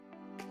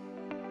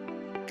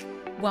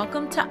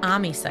Welcome to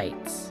Ami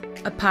Sites,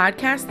 a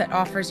podcast that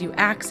offers you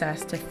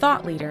access to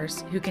thought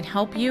leaders who can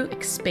help you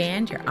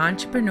expand your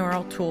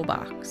entrepreneurial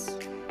toolbox.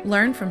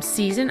 Learn from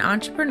seasoned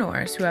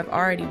entrepreneurs who have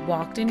already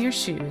walked in your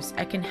shoes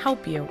and can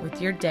help you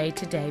with your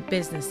day-to-day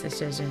business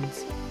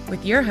decisions.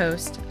 With your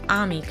host,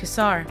 Ami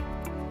Kassar.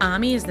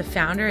 Ami is the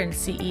founder and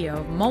CEO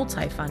of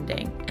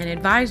Multifunding, an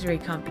advisory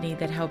company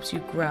that helps you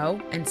grow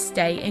and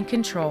stay in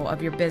control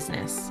of your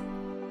business.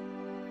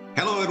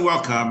 Hello and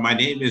welcome. My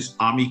name is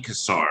Ami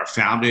Kassar,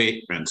 founder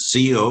and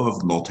CEO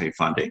of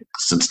Multifunding.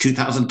 Since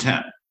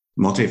 2010,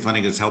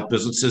 Multifunding has helped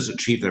businesses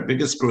achieve their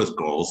biggest growth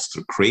goals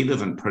through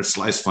creative and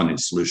personalized funding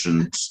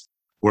solutions,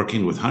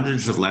 working with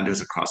hundreds of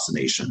lenders across the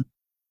nation.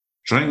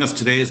 Joining us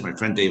today is my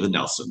friend David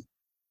Nelson.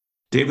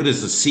 David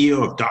is the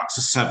CEO of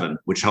Doxa 7,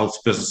 which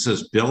helps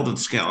businesses build and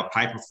scale up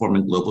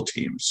high-performing global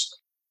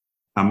teams.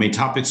 Our main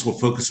topics will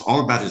focus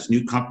all about his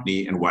new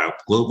company and why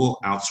global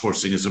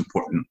outsourcing is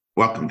important.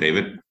 Welcome,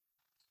 David.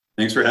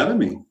 Thanks for having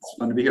me. It's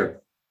fun to be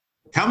here.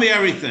 Tell me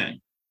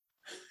everything.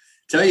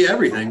 Tell you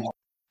everything.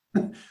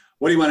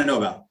 What do you want to know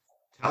about?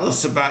 Tell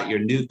us about your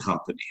new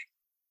company.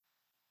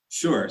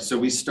 Sure. So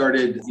we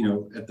started,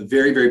 at the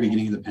very, very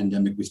beginning of the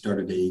pandemic, we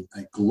started a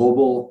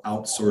global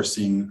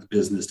outsourcing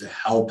business to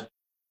help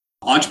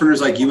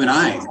entrepreneurs like you and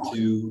I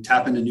to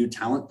tap into new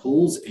talent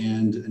pools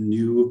and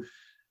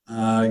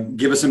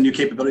give us some new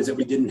capabilities that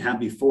we didn't have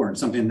before, and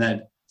something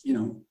that,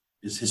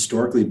 has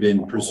historically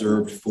been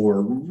preserved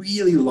for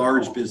really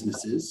large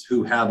businesses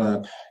who have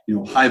a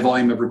high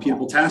volume of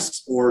repeatable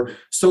tasks, or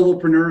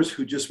solopreneurs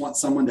who just want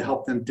someone to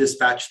help them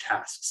dispatch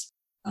tasks.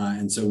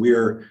 And so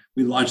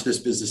we launched this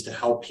business to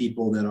help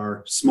people that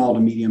are small to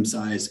medium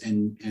size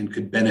and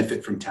could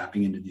benefit from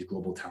tapping into these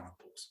global talent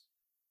pools.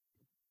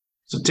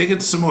 So take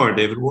it some more,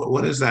 David.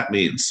 What does that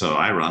mean? So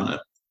I run a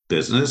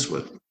business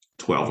with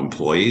 12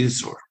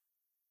 employees,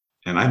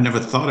 and I've never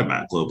thought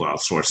about global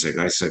outsourcing.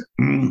 I said,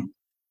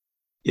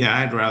 yeah,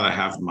 I'd rather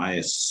have my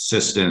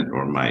assistant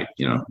or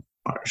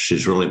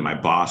she's really my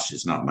boss.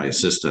 She's not my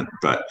assistant,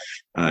 but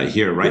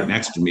here right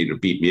next to me to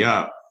beat me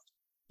up.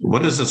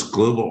 What is this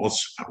global?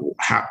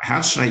 How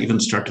should I even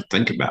start to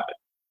think about it?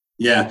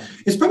 Yeah,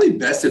 it's probably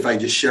best if I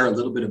just share a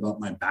little bit about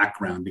my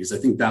background, because I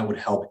think that would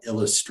help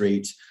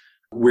illustrate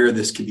where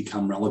this could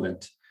become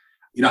relevant.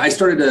 I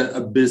started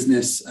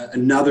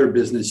another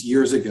business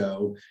years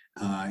ago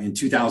in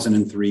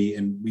 2003,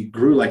 and we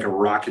grew like a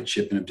rocket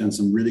ship and have done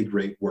some really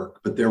great work.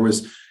 But there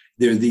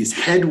are these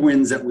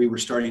headwinds that we were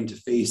starting to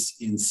face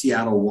in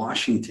Seattle,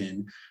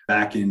 Washington,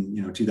 back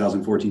in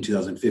 2014,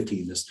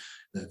 2015.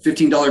 The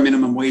 $15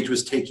 minimum wage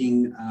was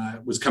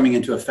coming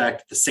into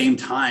effect. At the same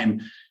time,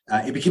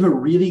 it became a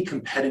really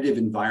competitive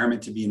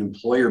environment to be an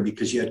employer,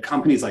 because you had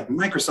companies like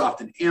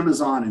Microsoft and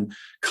Amazon and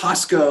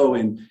Costco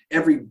and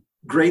every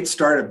great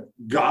startup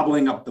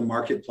gobbling up the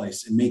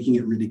marketplace and making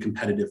it really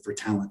competitive for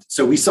talent.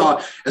 So we saw,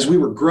 as we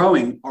were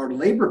growing, our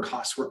labor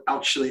costs were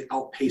actually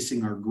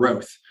outpacing our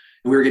growth.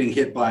 And we were getting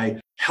hit by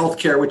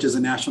healthcare, which is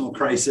a national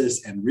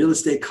crisis, and real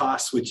estate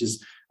costs, which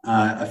is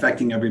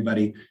affecting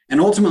everybody.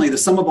 And ultimately, the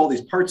sum of all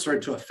these parts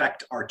started to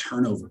affect our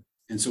turnover.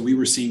 And so we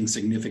were seeing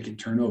significant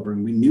turnover,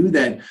 and we knew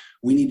that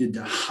we needed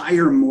to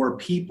hire more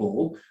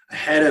people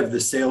ahead of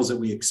the sales that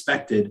we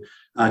expected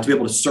to be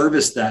able to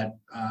service that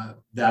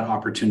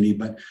opportunity.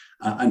 But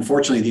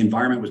unfortunately, the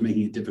environment was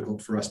making it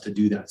difficult for us to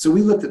do that. So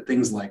we looked at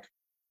things like,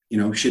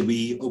 should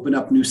we open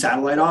up new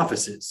satellite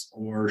offices,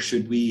 or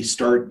should we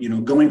start,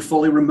 going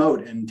fully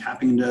remote and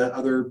tapping into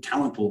other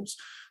talent pools?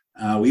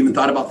 We even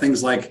thought about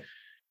things like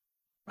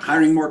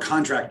hiring more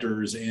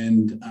contractors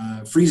and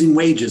freezing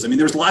wages. I mean,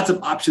 there's lots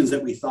of options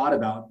that we thought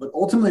about, but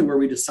ultimately where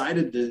we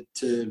decided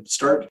to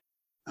start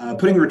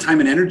putting our time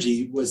and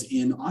energy was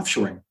in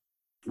offshoring.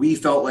 We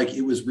felt like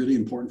it was really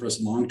important for us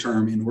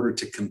long-term in order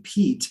to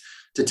compete,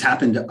 to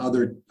tap into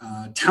other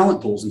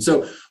talent pools. And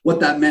so what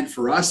that meant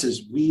for us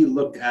is we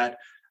looked at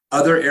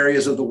other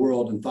areas of the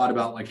world and thought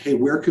about like, hey,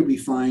 where could we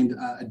find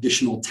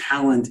additional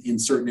talent in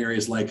certain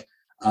areas like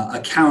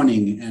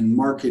accounting and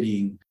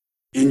marketing,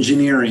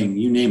 engineering,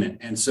 you name it.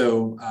 And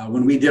so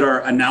when we did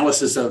our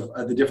analysis of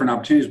the different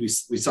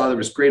opportunities, we saw there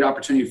was great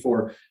opportunity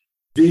for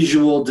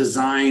visual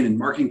design and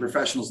marketing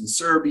professionals in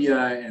Serbia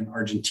and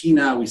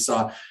Argentina. We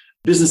saw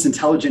business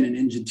intelligence and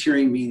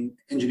engineering being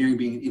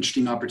an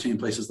interesting opportunity in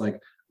places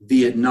like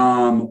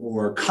Vietnam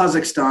or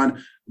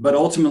Kazakhstan. But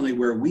ultimately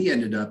where we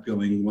ended up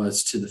going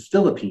was to the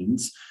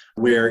Philippines,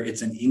 where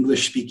it's an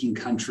English-speaking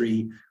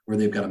country, where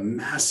they've got a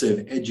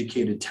massive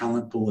educated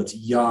talent pool. It's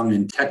young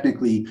and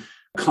technically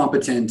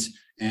competent,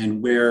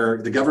 and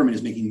where the government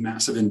is making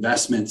massive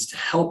investments to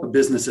help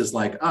businesses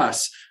like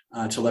us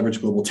to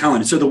leverage global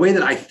talent. So the way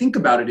that I think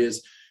about it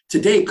is,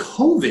 today,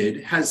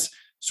 COVID has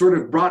sort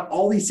of brought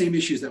all these same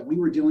issues that we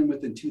were dealing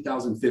with in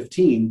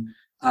 2015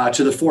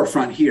 to the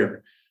forefront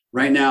here.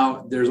 Right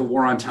now, there's a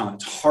war on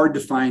talent. It's hard to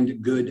find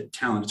good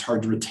talent. It's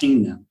hard to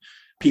retain them.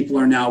 People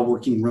are now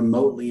working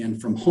remotely and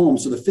from home.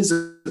 So the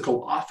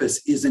physical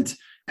office isn't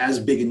as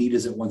big a need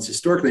as it once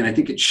historically. And I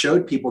think it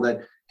showed people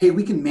that, hey,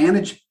 we can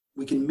manage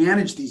we can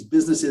manage these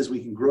businesses, we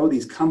can grow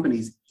these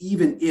companies,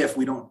 even if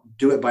we don't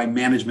do it by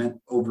management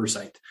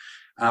oversight,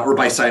 or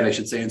by sight, I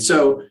should say. And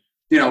so,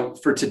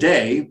 for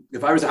today,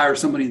 if I was to hire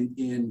somebody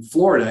in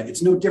Florida,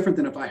 it's no different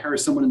than if I hire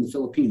someone in the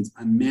Philippines.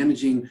 I'm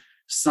managing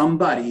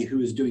somebody who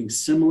is doing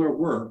similar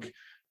work,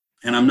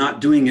 and I'm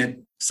not doing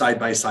it side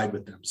by side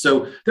with them.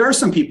 So there are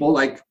some people,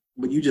 like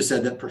what you just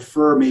said, that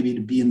prefer maybe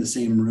to be in the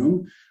same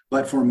room.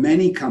 But for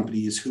many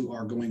companies who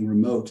are going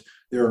remote,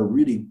 there are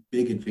really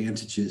big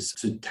advantages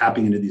to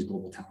tapping into these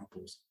global talent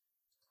pools.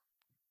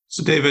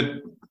 So,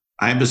 David,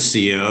 I'm a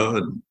CEO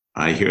and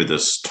I hear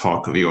this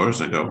talk of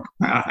yours. I go,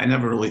 I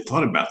never really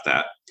thought about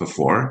that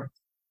before.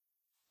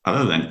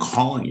 Other than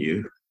calling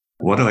you,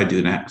 what do I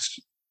do next?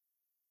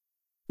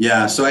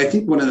 Yeah, so I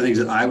think one of the things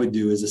that I would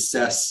do is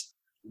assess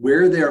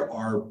where there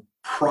are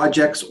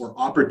projects or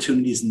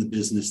opportunities in the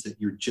business that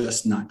you're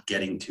just not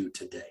getting to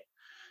today.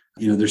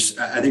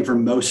 I think for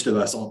most of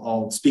us,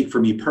 I'll speak for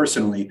me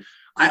personally,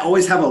 I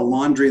always have a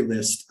laundry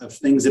list of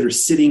things that are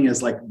sitting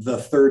as like the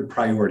third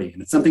priority.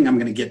 And it's something I'm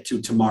going to get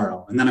to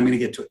tomorrow. And then I'm going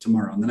to get to it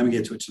tomorrow. And then I'm going to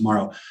get to it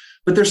tomorrow.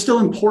 But they're still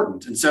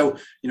important. And so,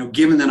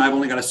 given that I've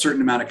only got a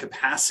certain amount of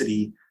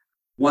capacity,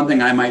 one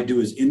thing I might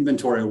do is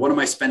inventory. What am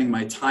I spending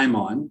my time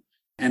on?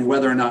 And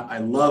whether or not I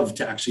love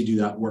to actually do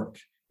that work.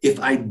 If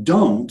I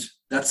don't,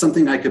 that's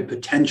something I could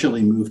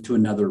potentially move to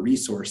another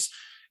resource.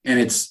 And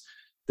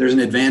there's an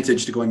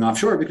advantage to going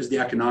offshore because the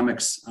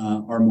economics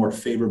are more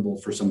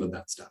favorable for some of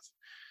that stuff.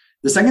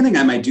 The second thing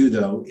I might do,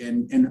 though,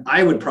 and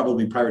I would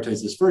probably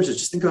prioritize this first, is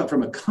just think about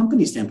from a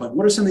company standpoint,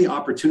 what are some of the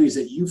opportunities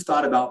that you've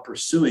thought about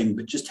pursuing,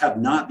 but just have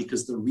not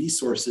because the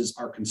resources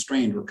are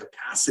constrained or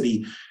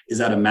capacity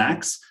is at a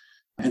max,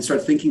 and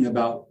start thinking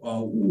about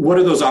what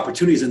are those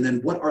opportunities, and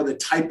then what are the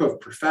type of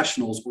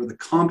professionals or the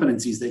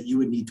competencies that you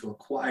would need to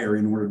acquire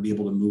in order to be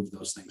able to move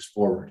those things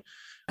forward.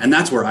 And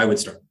that's where I would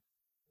start.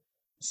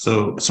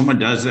 So someone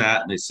does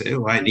that and they say,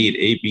 I need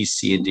A, B,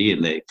 C, and D,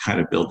 and they kind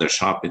of build their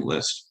shopping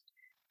list.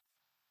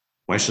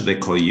 Why should they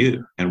call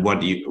you? And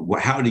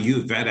how do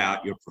you vet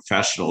out your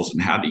professionals,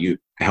 and how do you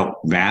help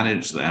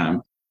manage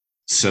them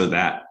so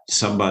that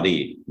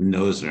somebody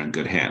knows they're in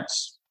good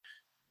hands?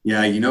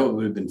 Yeah, what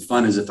would have been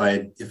fun is if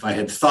I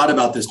had thought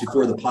about this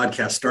before the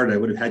podcast started, I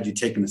would have had you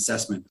take an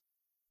assessment.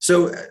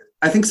 So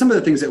I think some of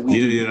the things that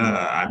we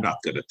I'm not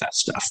good at that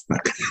stuff.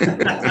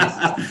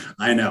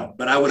 I know,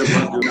 but I would have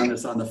loved to have done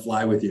this on the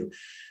fly with you.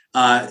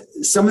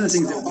 Some of the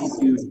things that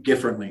we do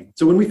differently.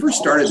 So when we first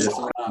started this,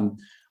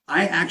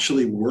 I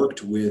actually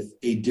worked with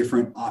a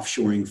different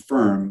offshoring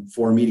firm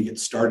for me to get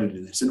started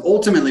in this. And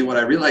ultimately what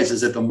I realized is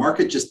that the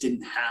market just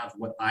didn't have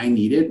what I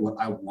needed, what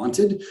I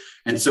wanted.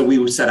 And so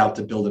we set out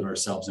to build it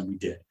ourselves, and we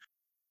did.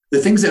 The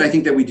things that I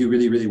think that we do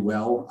really, really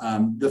well.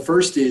 The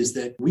first is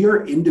that we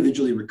are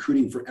individually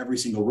recruiting for every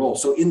single role.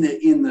 So in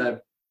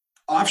the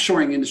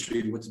offshoring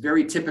industry, what's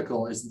very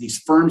typical is these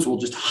firms will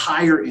just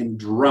hire in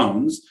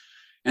drones.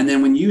 And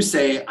then when you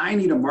say, I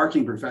need a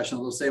marketing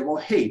professional, they'll say, well,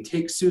 hey,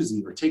 take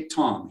Susie or take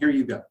Tom, here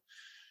you go.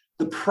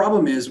 The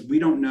problem is we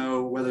don't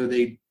know whether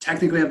they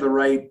technically have the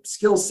right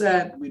skill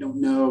set. We don't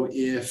know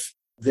if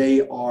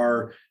they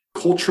are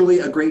culturally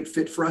a great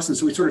fit for us. And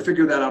so we sort of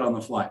figured that out on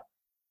the fly.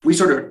 We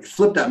sort of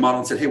flipped that model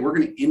and said, hey, we're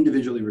going to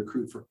individually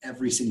recruit for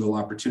every single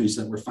opportunity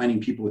so that we're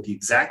finding people with the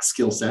exact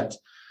skill set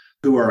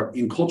who are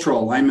in cultural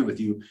alignment with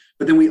you.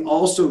 But then we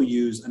also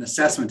use an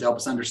assessment to help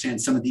us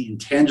understand some of the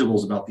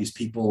intangibles about these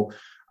people,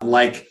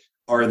 like,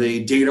 are they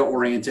data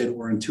oriented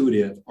or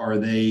intuitive? Are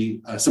they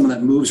someone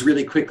that moves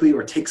really quickly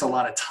or takes a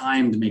lot of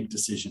time to make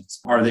decisions?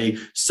 Are they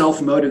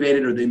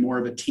self-motivated? Or are they more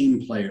of a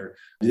team player?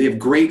 Do they have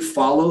great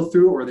follow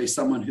through, or are they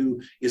someone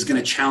who is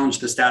going to challenge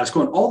the status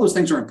quo? And all those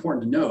things are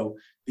important to know,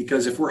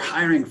 because if we're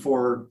hiring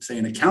for, say,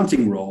 an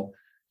accounting role,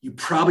 you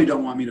probably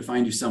don't want me to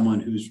find you someone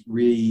who's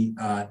really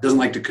doesn't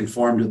like to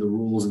conform to the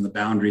rules and the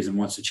boundaries and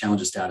wants to challenge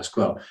the status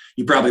quo.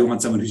 You probably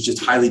want someone who's just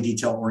highly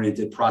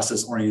detail-oriented,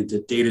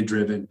 process-oriented,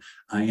 data-driven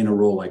in a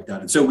role like that.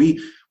 And so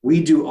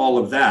we do all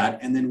of that.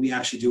 And then we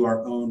actually do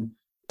our own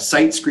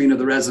site screen of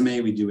the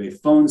resume. We do a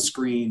phone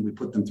screen. We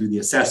put them through the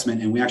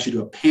assessment. And we actually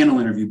do a panel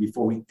interview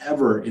before we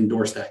ever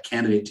endorse that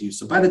candidate to you.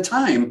 So by the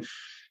time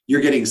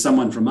you're getting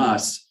someone from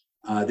us,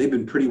 they've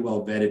been pretty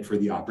well vetted for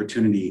the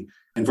opportunity.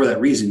 And for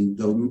that reason,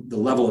 the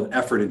level of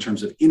effort in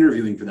terms of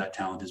interviewing for that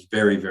talent is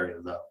very, very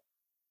low.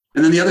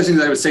 And then the other thing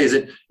that I would say is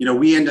that,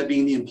 we end up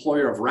being the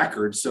employer of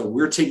record. So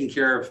we're taking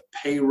care of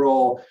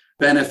payroll,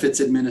 benefits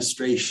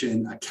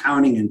administration,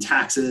 accounting and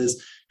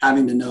taxes,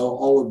 having to know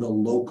all of the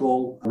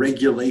local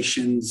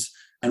regulations.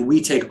 And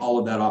we take all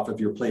of that off of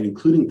your plate,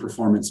 including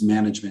performance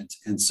management.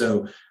 And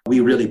so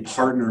we really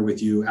partner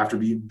with you. After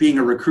being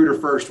a recruiter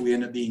first, we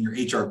end up being your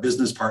HR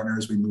business partner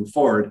as we move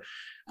forward.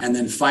 And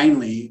then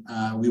finally,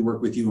 we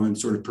work with you on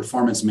sort of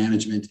performance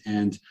management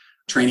and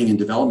training and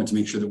development to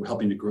make sure that we're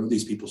helping to grow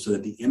these people so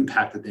that the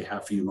impact that they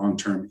have for you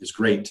long-term is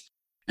great.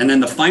 And then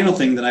the final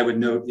thing that I would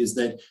note is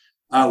that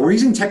we're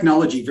using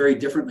technology very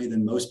differently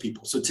than most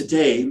people. So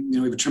today, we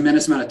have a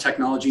tremendous amount of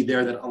technology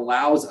there that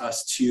allows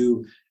us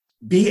to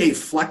be a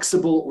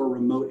flexible or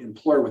remote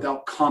employer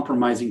without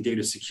compromising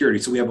data security.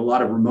 So we have a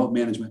lot of remote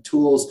management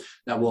tools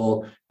that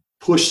will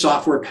push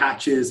software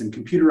patches and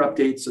computer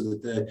updates so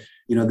that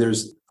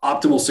there's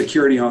optimal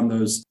security on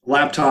those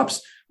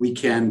laptops. We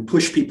can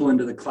push people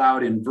into the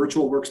cloud in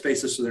virtual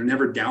workspaces so they're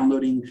never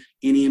downloading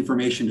any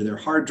information to their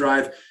hard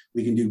drive.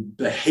 We can do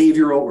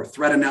behavioral or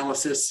threat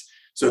analysis.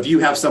 So if you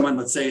have someone,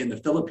 let's say in the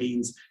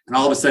Philippines, and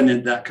all of a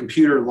sudden that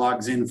computer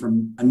logs in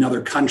from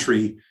another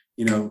country,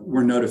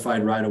 we're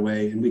notified right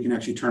away, and we can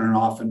actually turn it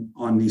off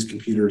on these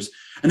computers.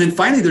 And then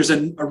finally, there's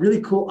a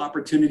really cool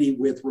opportunity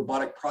with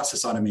robotic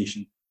process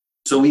automation.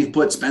 So we've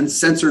put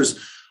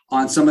sensors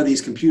on some of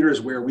these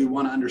computers where we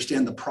want to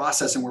understand the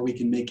process and where we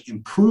can make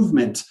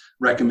improvement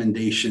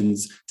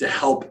recommendations to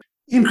help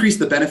increase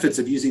the benefits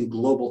of using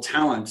global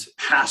talent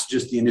past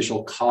just the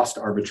initial cost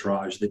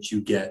arbitrage that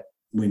you get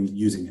when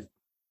using it.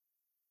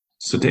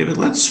 So David,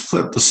 let's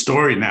flip the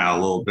story now a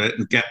little bit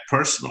and get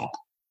personal.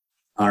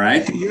 All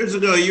right. 2 years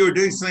ago, you were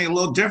doing something a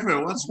little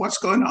different. What's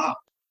going on?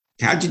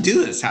 How'd you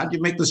do this? How'd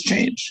you make this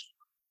change?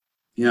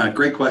 Yeah,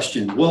 great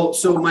question. Well,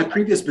 so my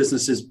previous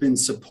business has been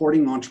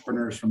supporting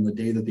entrepreneurs from the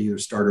day that they either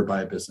start or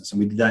buy a business. And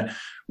we did that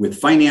with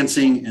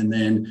financing and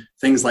then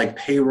things like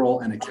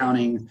payroll and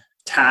accounting,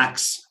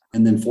 tax,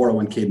 and then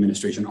 401k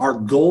administration. Our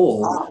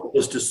goal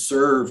was to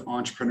serve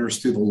entrepreneurs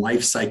through the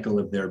life cycle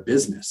of their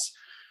business.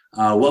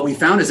 What we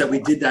found is that we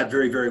did that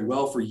very, very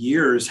well for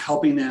years,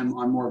 helping them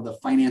on more of the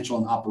financial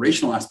and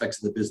operational aspects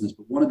of the business.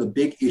 But one of the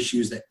big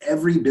issues that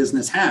every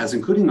business has,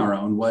 including our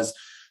own, was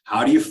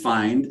how do you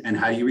find and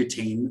how do you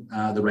retain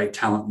the right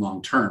talent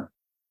long term?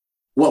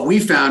 What we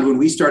found when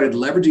we started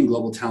leveraging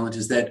global talent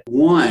is that,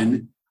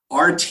 one,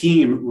 our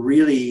team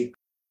really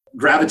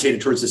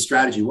gravitated towards this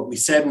strategy. What we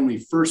said when we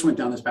first went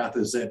down this path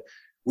is that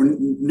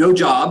no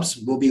jobs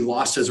will be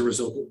lost as a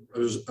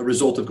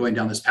result of going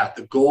down this path.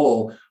 The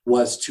goal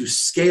was to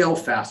scale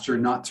faster,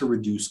 not to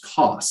reduce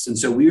costs. And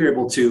so we were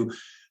able to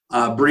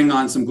bring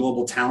on some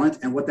global talent.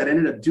 And what that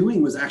ended up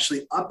doing was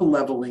actually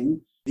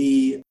up-leveling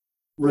the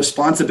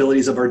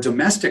responsibilities of our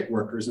domestic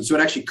workers. And so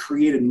it actually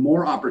created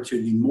more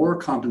opportunity, more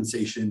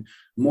compensation,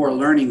 more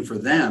learning for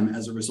them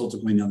as a result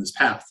of going down this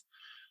path.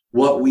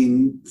 What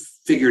we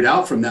figured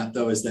out from that,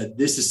 though, is that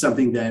this is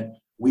something that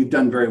we've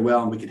done very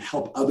well and we can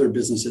help other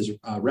businesses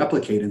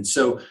replicate. And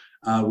so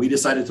we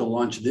decided to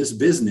launch this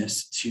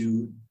business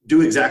to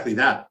do exactly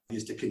that,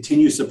 is to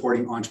continue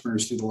supporting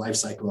entrepreneurs through the life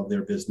cycle of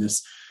their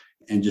business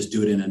and just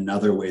do it in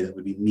another way that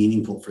would be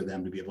meaningful for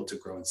them to be able to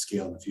grow and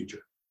scale in the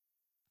future.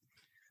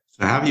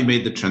 So how have you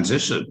made the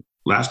transition?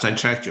 Last I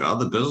checked, your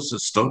other business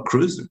is still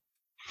cruising.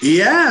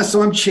 Yeah,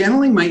 so I'm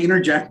channeling my inner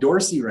Jack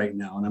Dorsey right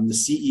now, and I'm the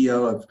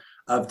CEO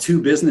of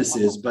two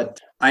businesses, but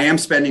I am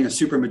spending a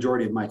super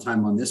majority of my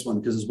time on this one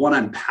because it's one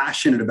I'm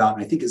passionate about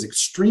and I think is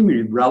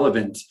extremely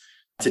relevant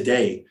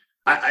today.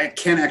 I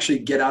can't actually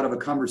get out of a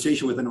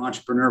conversation with an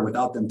entrepreneur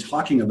without them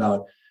talking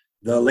about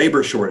the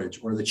labor shortage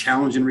or the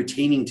challenge in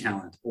retaining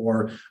talent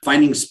or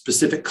finding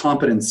specific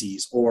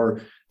competencies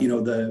or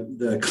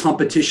the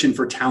competition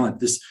for talent,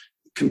 this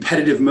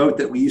competitive moat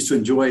that we used to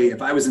enjoy.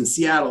 If I was in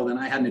Seattle, then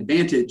I had an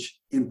advantage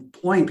in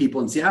employing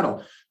people in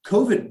Seattle.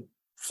 COVID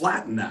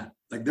flattened that.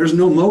 Like there's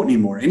no moat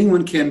anymore.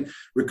 Anyone can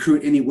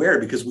recruit anywhere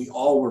because we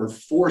all were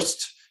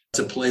forced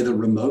to play the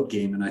remote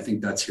game. And I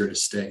think that's here to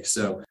stay.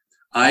 So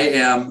I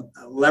am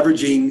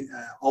leveraging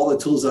all the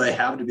tools that I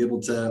have to be able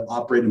to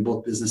operate in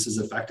both businesses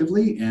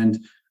effectively.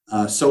 And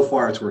so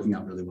far it's working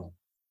out really well.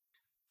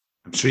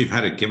 I'm sure you've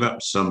had to give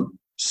up some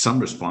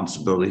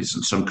responsibilities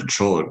and some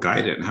control or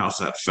guidance. How's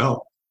that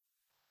felt?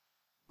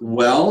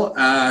 Well,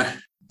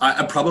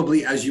 I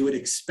probably, as you would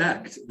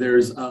expect,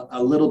 there's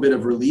a little bit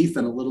of relief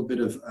and a little bit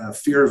of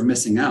fear of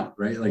missing out,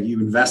 right? Like you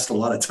invest a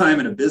lot of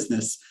time in a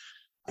business,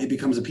 it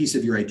becomes a piece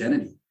of your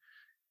identity.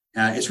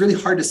 It's really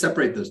hard to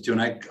separate those two.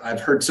 And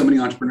I've heard so many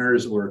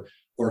entrepreneurs or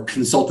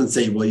consultants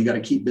say, well, you got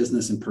to keep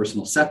business and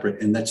personal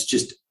separate. And that's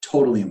just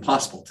totally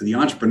impossible. To the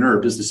entrepreneur,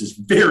 business is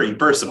very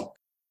personal.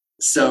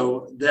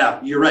 So yeah,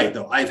 you're right,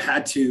 though. I've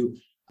had to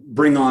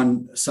bring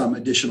on some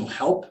additional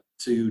help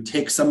to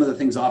take some of the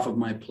things off of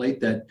my plate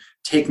that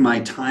take my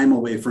time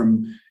away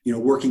from,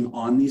 working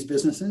on these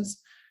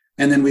businesses.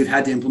 And then we've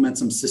had to implement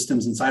some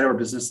systems inside our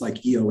business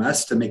like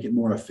EOS to make it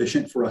more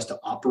efficient for us to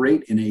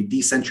operate in a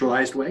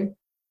decentralized way.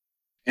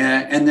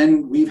 And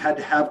then we've had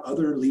to have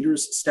other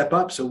leaders step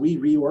up. So we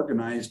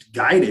reorganized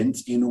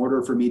guidance in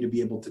order for me to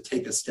be able to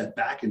take a step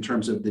back in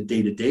terms of the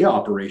day-to-day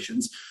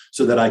operations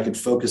so that I could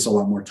focus a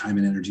lot more time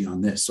and energy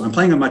on this. So I'm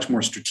playing a much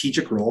more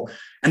strategic role,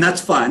 and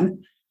that's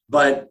fun.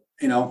 But,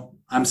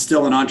 I'm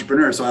still an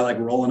entrepreneur, so I like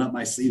rolling up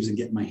my sleeves and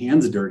getting my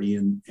hands dirty.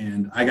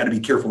 And I got to be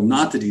careful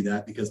not to do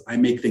that because I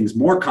make things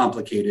more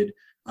complicated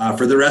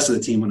for the rest of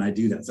the team when I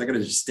do that. So I got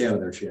to just stay out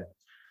of their shit.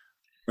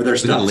 Or their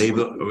stuff. Are we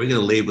going to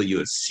label you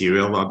a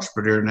serial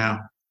entrepreneur now?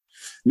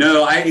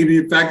 No,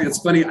 in fact, it's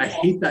funny. I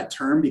hate that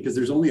term because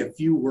there's only a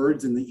few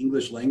words in the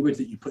English language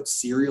that you put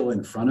serial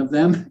in front of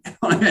them.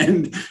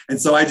 and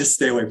so I just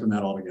stay away from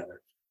that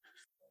altogether.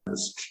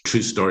 It's a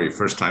true story.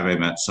 First time I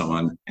met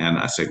someone and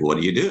I said, what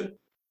do you do?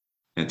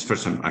 And it's the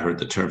first time I heard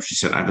the term. She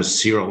said, I'm a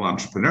serial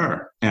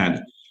entrepreneur.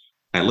 And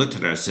I looked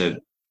at her, I said,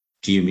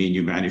 do you mean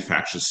you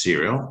manufacture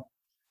cereal?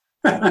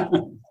 Yeah.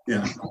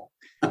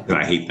 And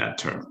I hate that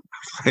term.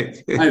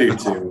 I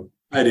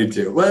do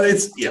too. Well,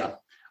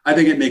 I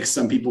think it makes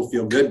some people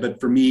feel good, but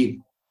for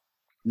me,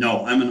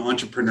 no, I'm an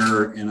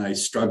entrepreneur and I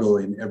struggle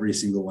in every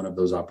single one of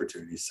those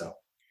opportunities. So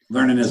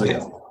learning as I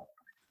go.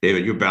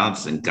 David, you're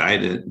balanced and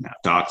guided, now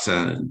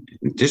Doxa. And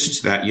in addition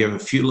to that, you have a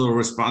few little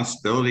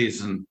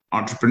responsibilities in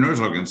Entrepreneurs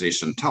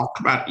Organization. Talk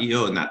about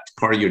EO and that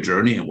part of your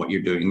journey and what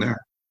you're doing there.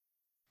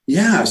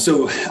 Yeah.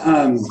 So,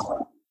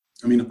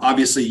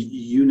 obviously,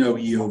 you know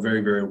EO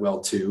very, very well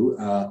too.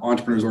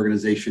 Entrepreneurs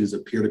Organization is a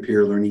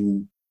peer-to-peer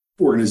learning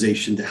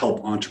organization to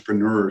help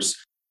entrepreneurs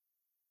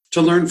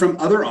to learn from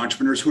other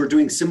entrepreneurs who are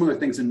doing similar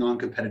things in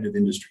non-competitive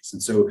industries.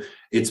 And so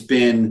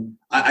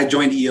I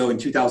joined EO in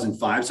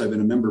 2005. So I've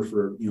been a member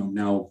for,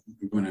 now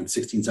going on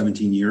 16,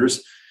 17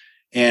 years.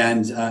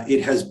 And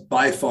it has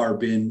by far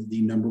been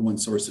the number one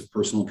source of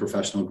personal and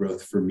professional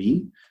growth for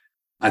me.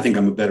 I think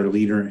I'm a better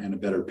leader and a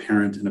better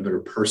parent and a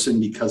better person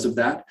because of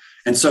that.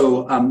 And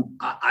so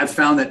I've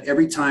found that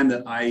every time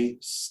that I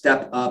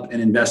step up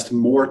and invest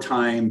more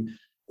time,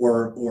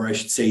 or I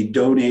should say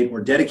donate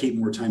or dedicate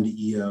more time to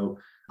EO,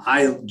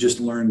 I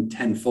just learn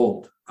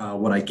tenfold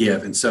what I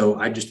give. And so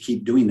I just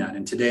keep doing that.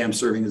 And today I'm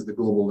serving as the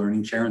Global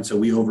Learning Chair. And so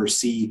we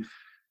oversee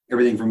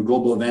everything from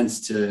global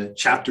events to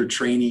chapter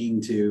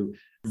training to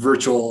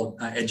virtual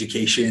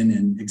education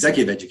and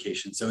executive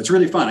education. So it's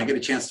really fun. I get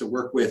a chance to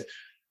work with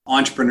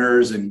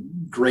entrepreneurs and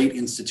great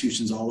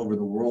institutions all over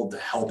the world to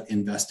help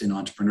invest in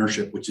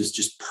entrepreneurship, which is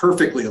just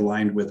perfectly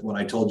aligned with what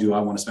I told you I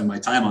want to spend my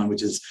time on,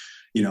 which is,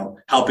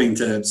 helping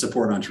to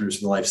support entrepreneurs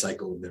for the life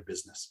cycle of their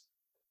business.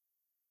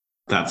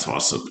 That's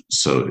awesome.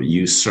 So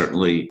you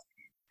certainly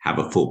have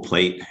a full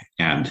plate,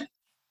 and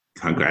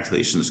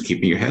congratulations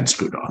keeping your head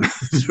screwed on.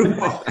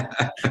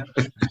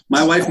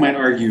 My wife might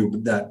argue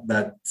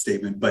that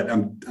statement, but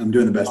I'm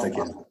doing the best I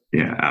can.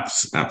 Yeah,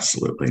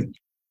 absolutely.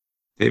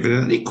 David,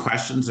 any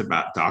questions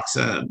about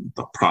Doxa and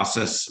the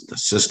process, the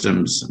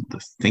systems, and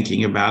the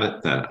thinking about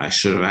it that I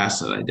should have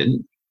asked that I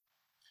didn't?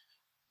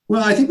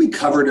 Well, I think we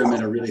covered them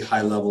at a really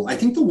high level. I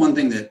think the one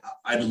thing that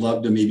I'd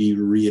love to maybe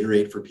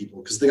reiterate for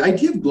people, because the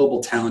idea of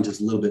global talent is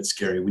a little bit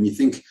scary. When you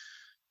think,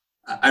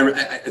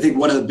 I think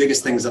one of the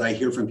biggest things that I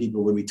hear from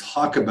people when we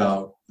talk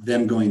about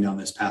them going down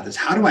this path is,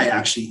 how do I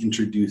actually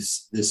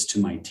introduce this to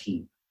my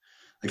team?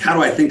 Like, how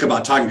do I think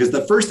about talking? Because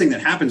the first thing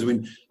that happens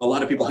when a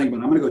lot of people think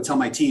about, I'm going to go tell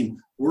my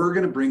team, we're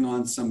going to bring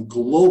on some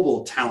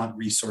global talent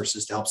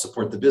resources to help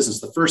support the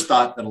business. The first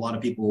thought that a lot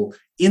of people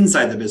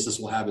inside the business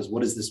will have is,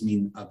 what does this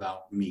mean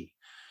about me?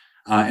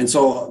 And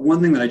so one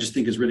thing that I just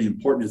think is really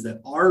important is that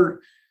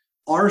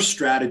our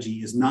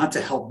strategy is not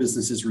to help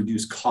businesses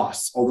reduce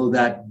costs, although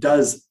that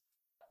does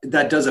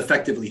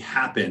effectively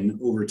happen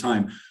over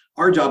time.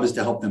 Our job is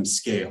to help them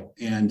scale.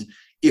 And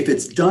if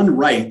it's done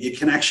right, it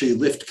can actually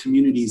lift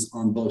communities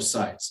on both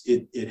sides.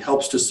 It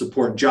helps to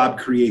support job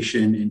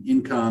creation and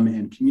income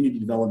and community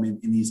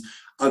development in these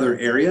other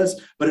areas,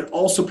 but it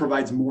also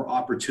provides more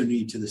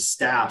opportunity to the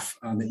staff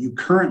that you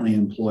currently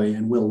employ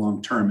and will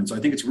long term. And so I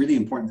think it's really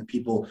important that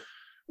people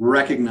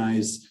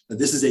recognize that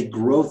this is a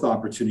growth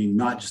opportunity,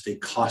 not just a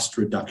cost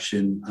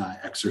reduction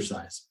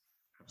exercise.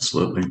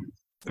 Absolutely.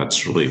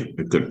 That's really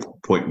a good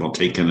point, well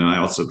taken. And I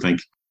also think,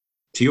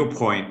 to your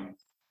point,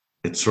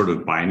 it's sort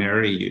of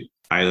binary.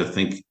 I either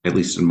think, at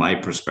least in my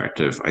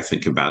perspective, I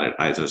think about it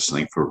either as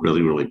something for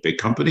really, really big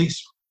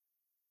companies.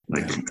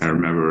 Like I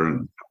remember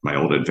in my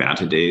old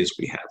Advanta days,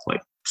 we had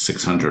like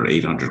 600,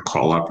 800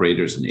 call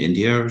operators in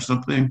India or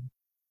something.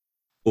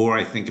 Or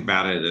I think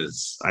about it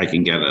as I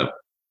can get a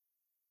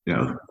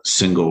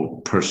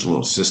single personal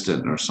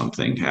assistant or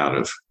something out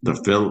of the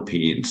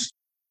Philippines.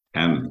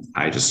 And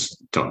I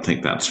just don't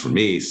think that's for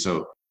me.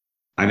 So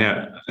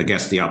I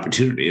guess the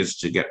opportunity is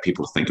to get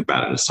people to think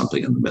about it as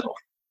something in the middle.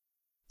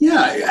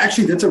 Yeah,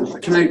 actually,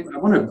 I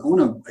want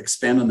to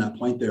expand on that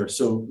point there.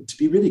 So to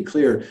be really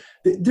clear,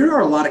 there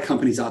are a lot of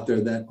companies out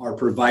there that are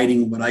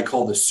providing what I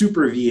call the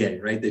super VA,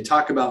 right? They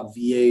talk about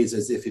VAs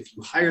as if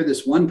you hire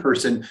this one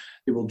person,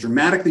 it will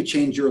dramatically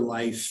change your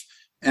life.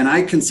 And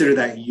I consider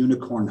that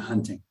unicorn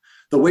hunting.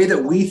 The way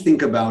that we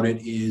think about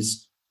it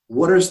is,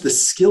 what are the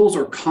skills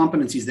or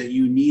competencies that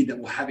you need that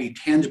will have a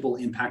tangible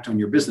impact on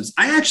your business?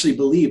 I actually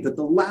believe that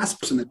the last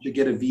person that should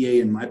get a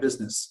VA in my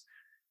business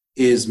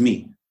is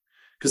me,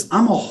 because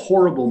I'm a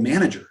horrible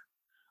manager.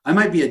 I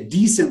might be a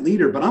decent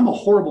leader, but I'm a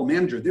horrible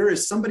manager. There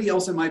is somebody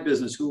else in my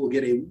business who will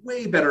get a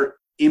way better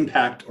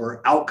impact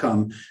or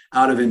outcome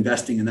out of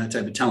investing in that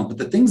type of talent. But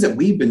the things that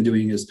we've been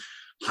doing is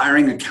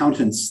hiring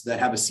accountants that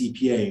have a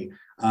CPA,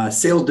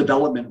 sales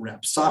development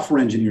reps, software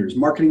engineers,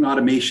 marketing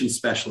automation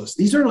specialists.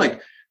 These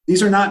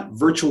are not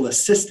virtual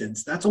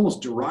assistants. That's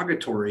almost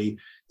derogatory.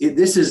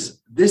 This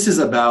is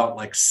about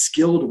like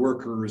skilled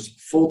workers,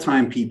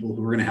 full-time people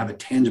who are going to have a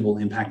tangible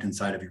impact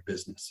inside of your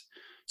business.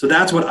 So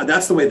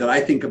that's the way that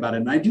I think about it.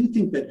 And I do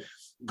think that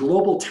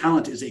global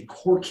talent is a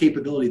core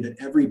capability that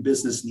every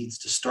business needs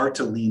to start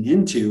to lean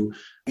into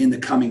in the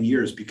coming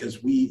years, because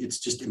it's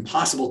just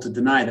impossible to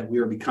deny that we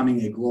are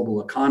becoming a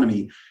global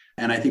economy.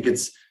 And I think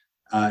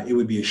it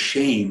would be a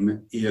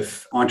shame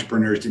if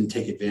entrepreneurs didn't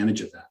take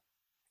advantage of that.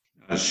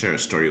 I'll share a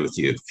story with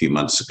you. A few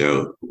months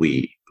ago,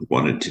 we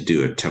wanted to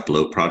do a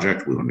Tableau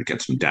project. We wanted to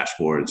get some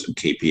dashboards and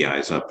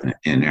KPIs up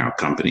in our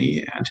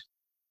company. And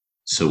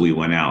so we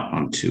went out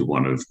onto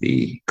one of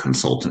the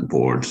consultant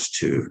boards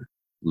to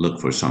look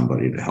for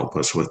somebody to help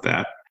us with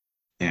that.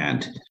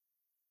 And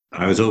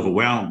I was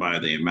overwhelmed by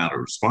the amount of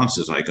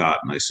responses I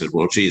got. And I said,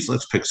 well, geez,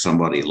 let's pick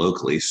somebody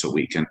locally so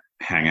we can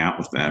hang out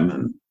with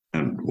them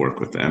and work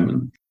with them.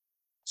 And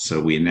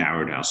so we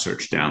narrowed our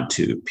search down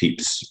to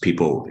people,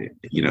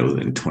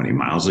 within 20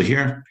 miles of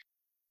here.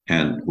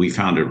 And we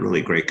found a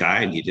really great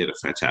guy, and he did a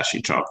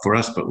fantastic job for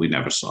us, but we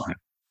never saw him.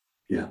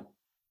 Yeah.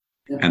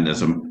 And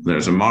there's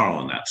a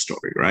moral in that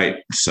story, right?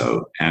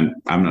 So, and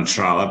I'm not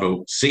sure I'll ever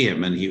see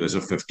him. And he was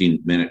a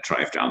 15-minute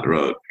drive down the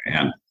road,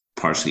 and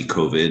partially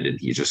COVID, and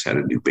he just had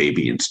a new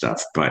baby and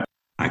stuff. But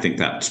I think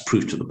that's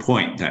proof to the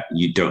point that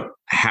you don't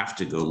have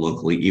to go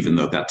locally, even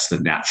though that's the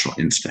natural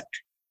instinct.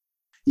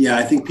 Yeah,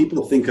 I think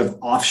people think of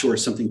offshore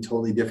as something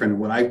totally different.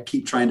 And what I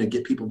keep trying to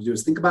get people to do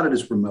is think about it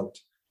as remote.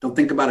 Don't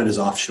think about it as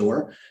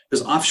offshore,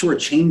 because offshore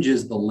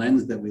changes the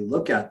lens that we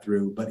look at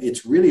through, but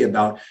it's really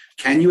about,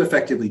 can you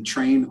effectively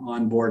train,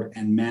 onboard,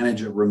 and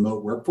manage a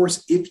remote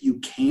workforce? If you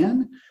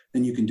can,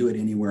 then you can do it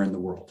anywhere in the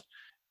world.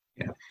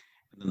 Yeah.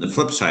 And then the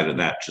flip side of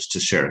that, just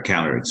to share a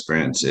counter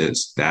experience,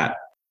 is that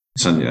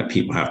something that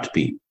people have to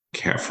be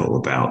careful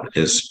about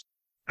is,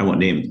 I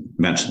won't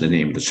mention the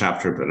name of the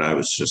chapter, but I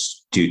was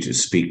just due to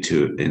speak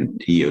to an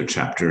EO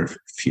chapter a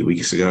few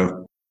weeks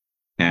ago,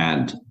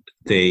 and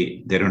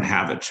they don't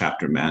have a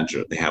chapter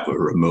manager. They have a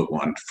remote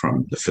one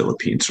from the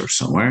Philippines or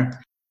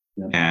somewhere.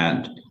 Yeah.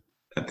 And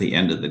at the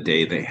end of the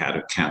day, they had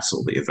to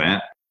cancel the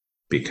event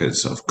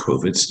because of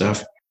COVID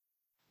stuff.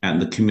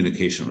 And the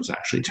communication was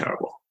actually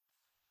terrible.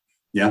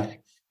 Yeah.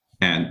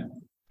 And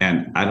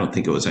I don't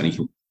think it was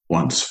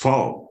anyone's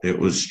fault. It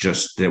was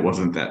just, there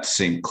wasn't that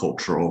same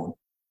cultural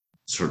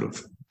sort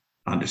of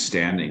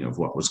understanding of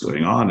what was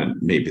going on, and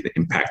maybe the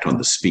impact on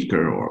the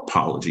speaker or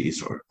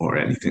apologies or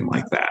anything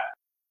like that.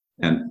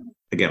 And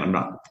again, I'm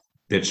not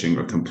bitching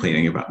or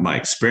complaining about my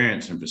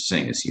experience. I'm just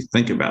saying, as you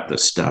think about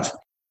this stuff,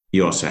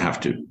 you also have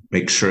to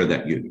make sure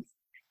that you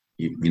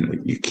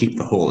keep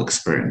the whole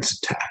experience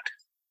intact.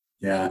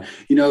 Yeah.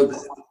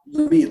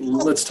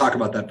 Let's talk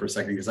about that for a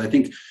second, because I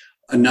think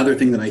another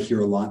thing that I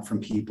hear a lot from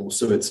people,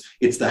 so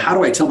it's the, how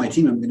do I tell my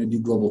team I'm going to do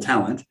global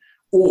talent?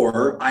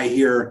 Or I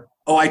hear,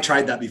 oh, I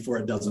tried that before,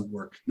 it doesn't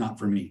work, not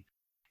for me.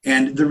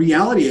 And the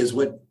reality is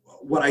what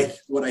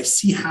I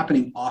see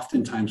happening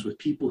oftentimes with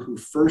people who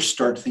first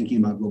start thinking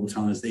about global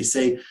talent is they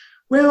say,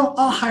 well,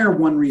 I'll hire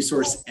one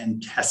resource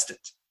and test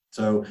it.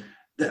 So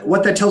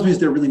what that tells me is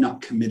they're really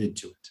not committed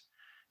to it.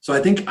 So I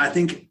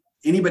think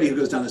anybody who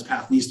goes down this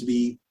path needs to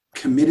be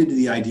committed to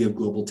the idea of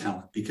global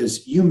talent,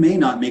 because you may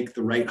not make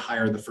the right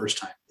hire the first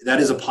time. That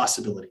is a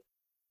possibility.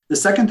 The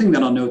second thing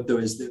that I'll note, though,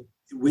 is that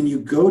when you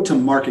go to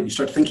market, you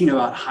start thinking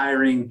about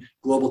hiring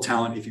global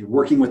talent, if you're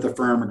working with a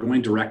firm or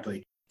going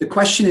directly, the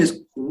question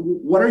is,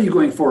 what are you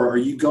going for? Are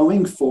you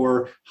going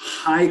for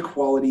high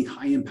quality,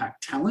 high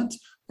impact talent,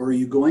 or are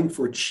you going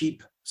for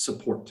cheap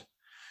support?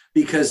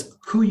 Because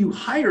who you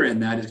hire in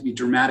that is going to be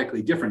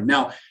dramatically different.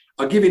 Now,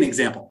 I'll give you an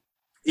example.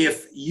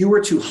 If you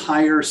were to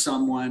hire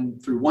someone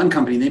through one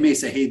company, they may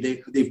say, hey,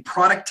 they've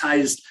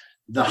productized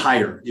the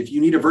hire. If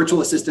you need a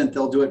virtual assistant,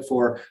 they'll do it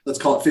for, let's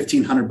call it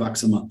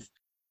 $1,500 a month.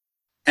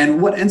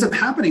 And what ends up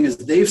happening is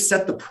they've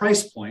set the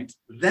price point,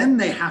 then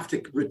they have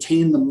to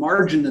retain the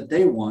margin that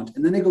they want,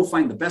 and then they go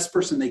find the best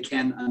person they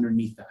can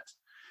underneath that.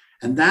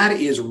 And that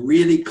is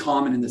really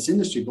common in this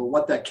industry. But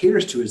what that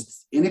caters to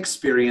is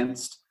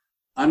inexperienced,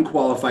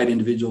 unqualified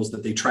individuals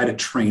that they try to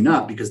train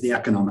up because the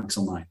economics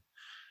align.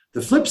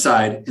 The flip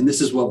side, and this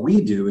is what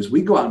we do, is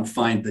we go out and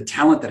find the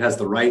talent that has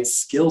the right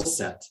skill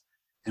set,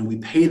 and we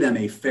pay them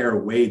a fair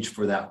wage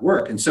for that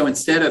work. And so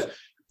instead of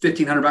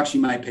 $1,500,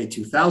 you might pay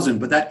 $2,000,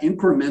 but that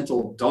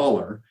incremental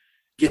dollar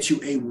gets you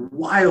a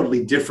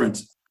wildly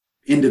different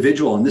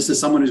individual. And this is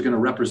someone who's going to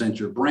represent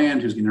your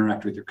brand, who's going to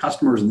interact with your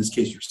customers, in this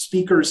case, your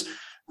speakers.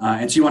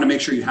 And so you want to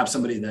make sure you have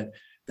somebody that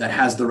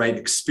has the right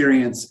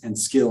experience and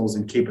skills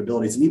and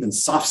capabilities, and even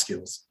soft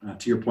skills,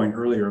 to your point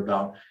earlier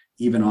about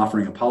even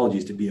offering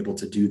apologies, to be able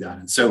to do that.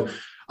 And so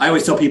I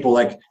always tell people,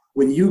 like,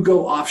 when you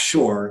go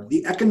offshore,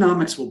 the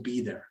economics will be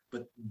there,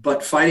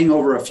 but fighting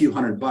over a few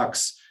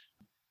 $100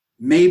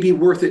 may be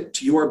worth it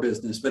to your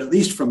business. But at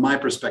least from my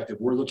perspective,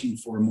 we're looking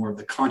for more of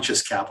the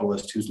conscious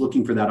capitalist who's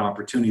looking for that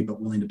opportunity, but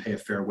willing to pay a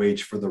fair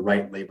wage for the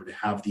right labor to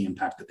have the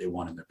impact that they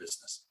want in their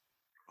business.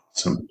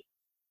 Awesome.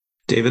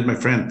 David, my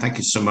friend, thank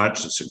you so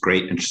much. It's a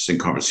great, interesting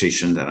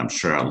conversation that I'm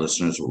sure our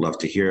listeners will love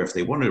to hear. If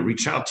they want to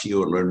reach out to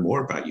you or learn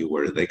more about you,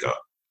 where do they go?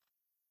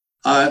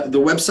 The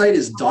website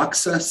is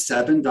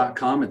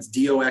doxa7.com. It's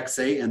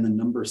DOXA and the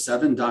number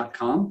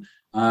 7.com.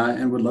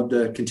 And would love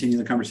to continue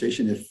the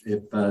conversation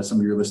if some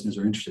of your listeners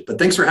are interested. But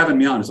thanks for having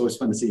me on. It's always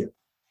fun to see you.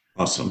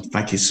 Awesome.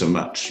 Thank you so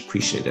much.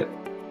 Appreciate it.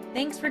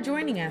 Thanks for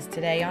joining us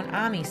today on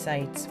AMI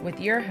Sites with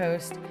your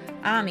host,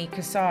 Ami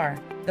Kassar,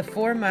 the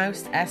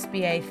foremost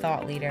SBA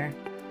thought leader.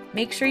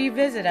 Make sure you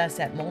visit us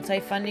at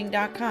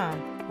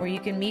multifunding.com, where you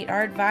can meet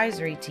our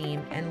advisory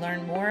team and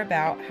learn more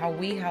about how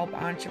we help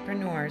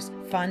entrepreneurs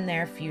fund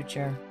their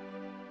future.